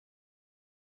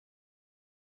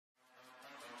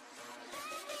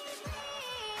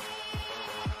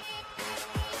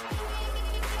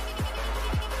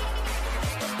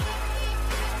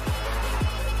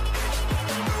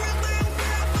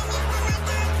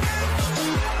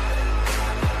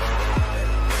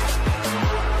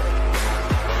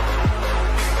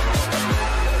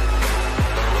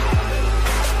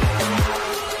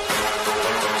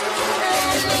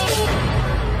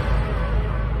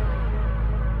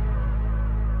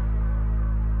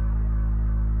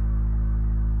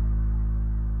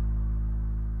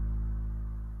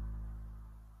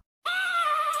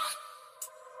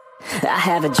I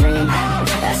have a dream,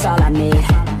 that's all I need.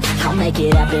 I'll make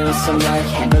it happen with some work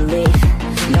and belief.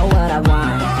 Know what I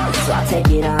want, so I'll take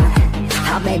it on.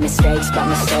 I've made mistakes, but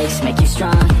mistakes make you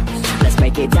strong. Let's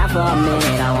break it down for a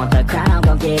minute. I want the crown, I'll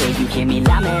go get it. You hear me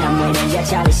loud, man, I'm winning. Yeah,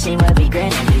 Charlie Sheen will be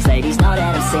grinning. These ladies know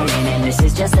that I'm sinning, and this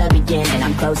is just the beginning.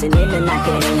 I'm closing in the night,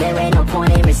 getting there ain't no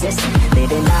point in resisting.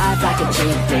 Living life like a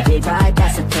dream, live it right,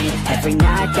 that's the thing. Every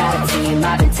night got a team,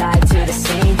 I've been tied to the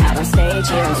scene. Out on stage,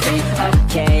 here on screen,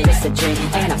 okay, it's a dream.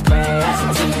 And I pray as a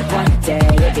team, one day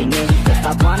it'll be me. If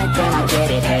I want it, then I'll get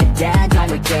it. Head down,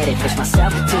 don't regret it. Push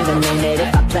myself to the limit.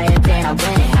 If I play it, then I'll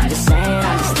win it. I'm just saying,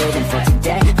 I'm just living for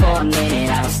today. For a minute,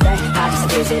 I don't stay, I just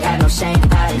visit. Have no shame,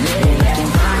 I admit it.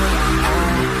 Looking right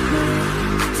at me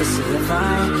to see if I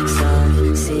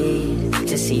succeed,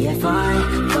 to see if I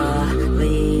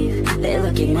believe. They're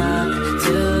looking up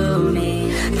to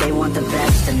me. They want the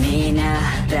best of me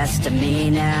now, best of me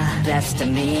now, best of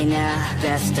me now,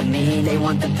 best of me. They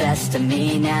want the best of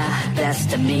me now,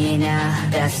 best of me now,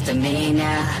 best of me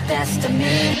now, best of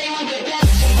me. They want the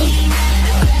best of me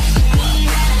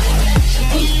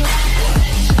now.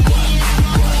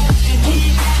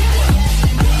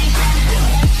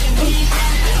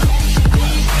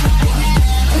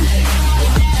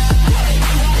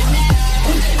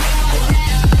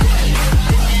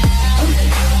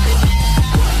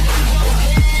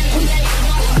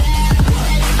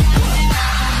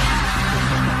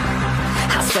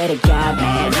 Swear to God,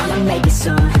 man, I'ma make it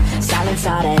soon. Silence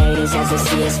all the haters as they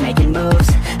see us making moves.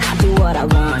 I do what I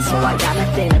want, so I got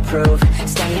nothing to prove.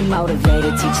 Staying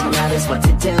motivated, teaching others what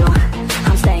to do.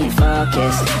 I'm staying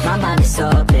focused, my mind is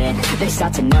open. They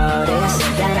start to notice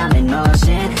that I'm in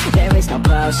motion. There is no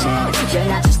potion, you're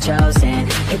not just chosen.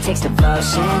 It takes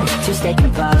devotion to stay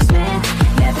composed, man.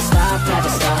 Never stop,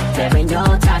 there ain't no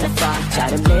time to fall. Try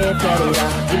to live, get it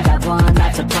all, you got one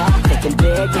life to pop. Thinking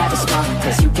big, never small,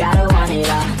 cause you gotta want it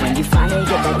all. When you finally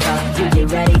get that call, you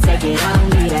get ready, take it on.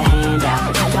 Need a hand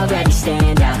out, I already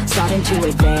stand out. Starting to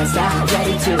advance now,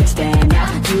 ready to expand now.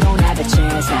 You don't have a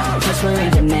chance now, cause we're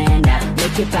in demand now.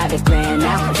 Make it by the grand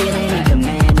now, feeling in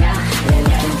command now. They're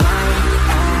looking right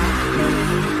at me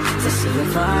to see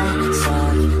if I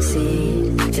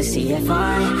succeed, to see if I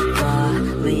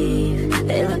believe.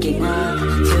 They're looking up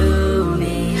to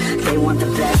me. They want the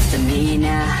best of me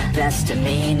now, best of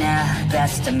me now,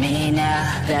 best of me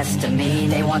now, best of me.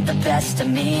 They want the best of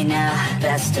me now,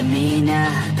 best of me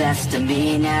now, best of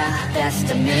me now, best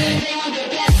of me. They want the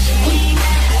best of me now.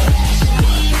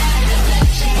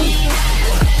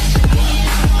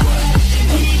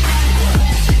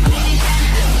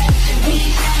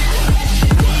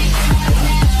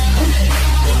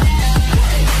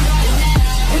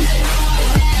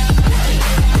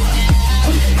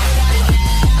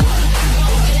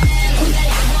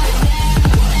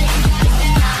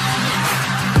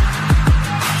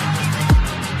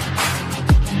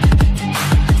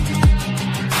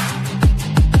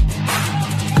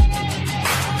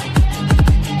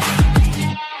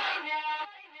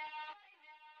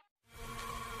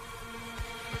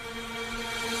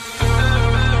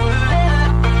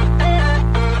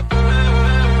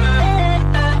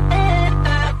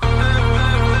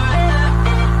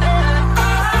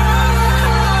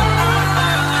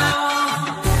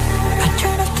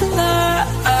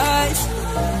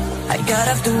 Got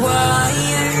off the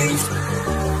wires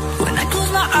when I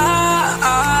close my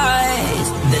eyes,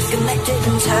 disconnected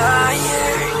and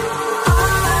tired.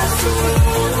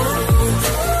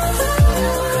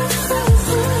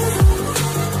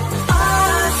 I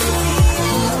feel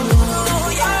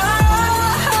yeah.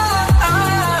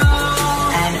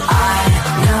 And I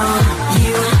know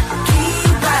you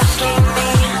keep asking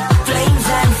me, flames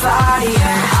and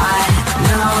fire. I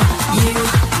know you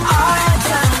are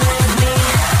done with me.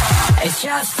 It's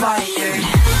just fired.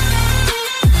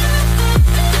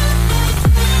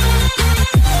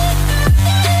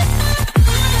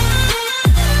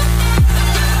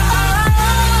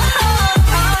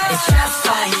 It's just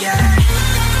fire.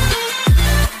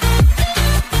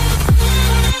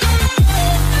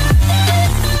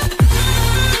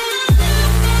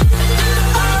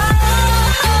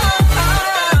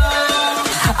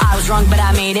 I was wrong, but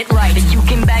I made it right. You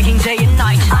came begging day and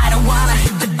night. I don't wanna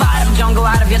hit the bottom, don't go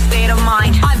out of your state of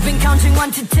mind. I've been counting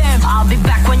 1 to 10. I'll be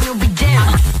back when you begin.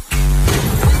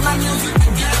 With my music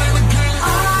together again.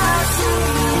 I see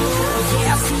you.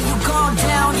 Yeah, I see you go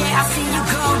down. Yeah, I see you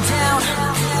go down.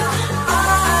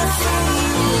 I see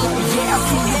you. Yeah, I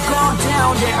see you go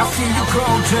down. Yeah, I see you go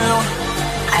down.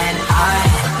 And I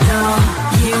know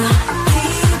you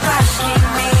keep asking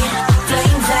me,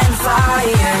 flames and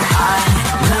fire. I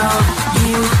know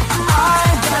you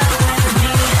are done with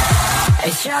me.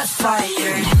 It's just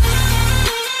fired.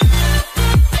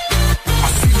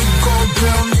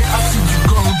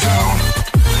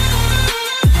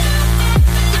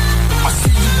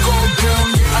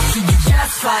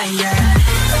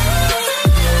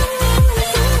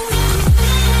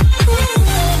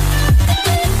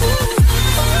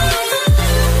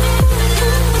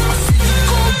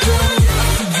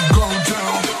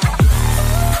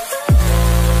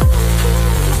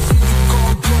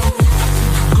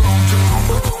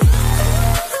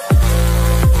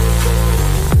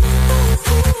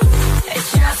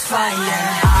 fire.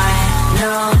 I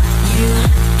know you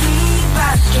keep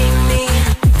asking me,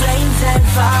 flames and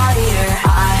fire.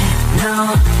 I know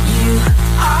you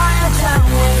are done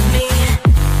with me,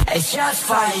 it's just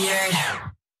fired.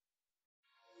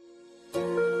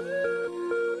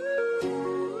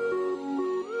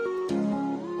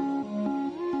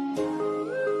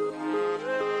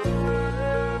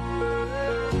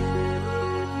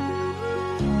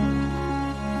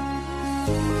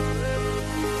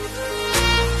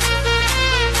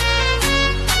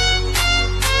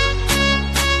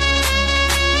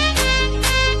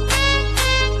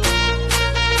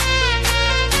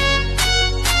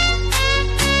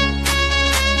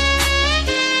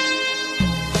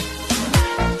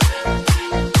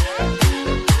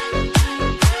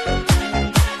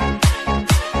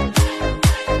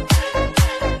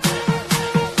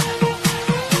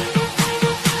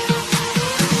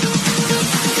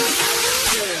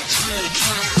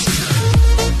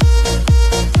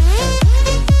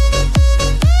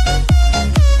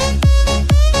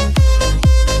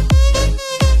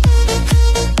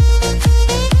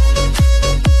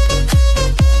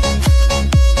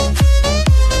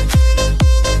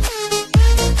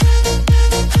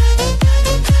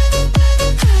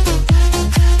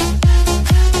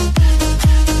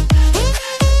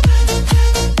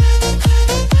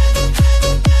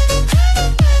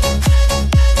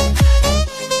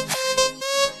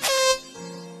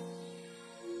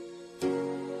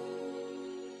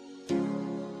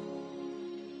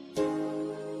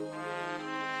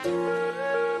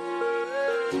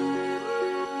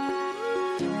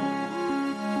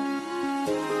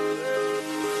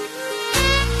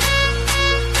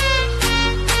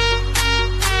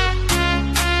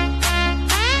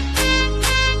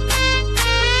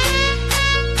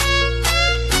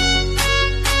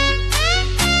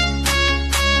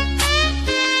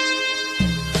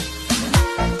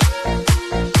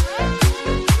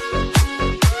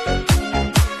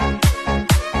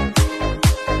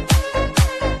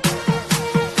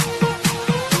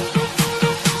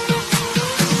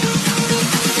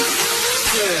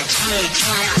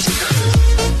 Hey,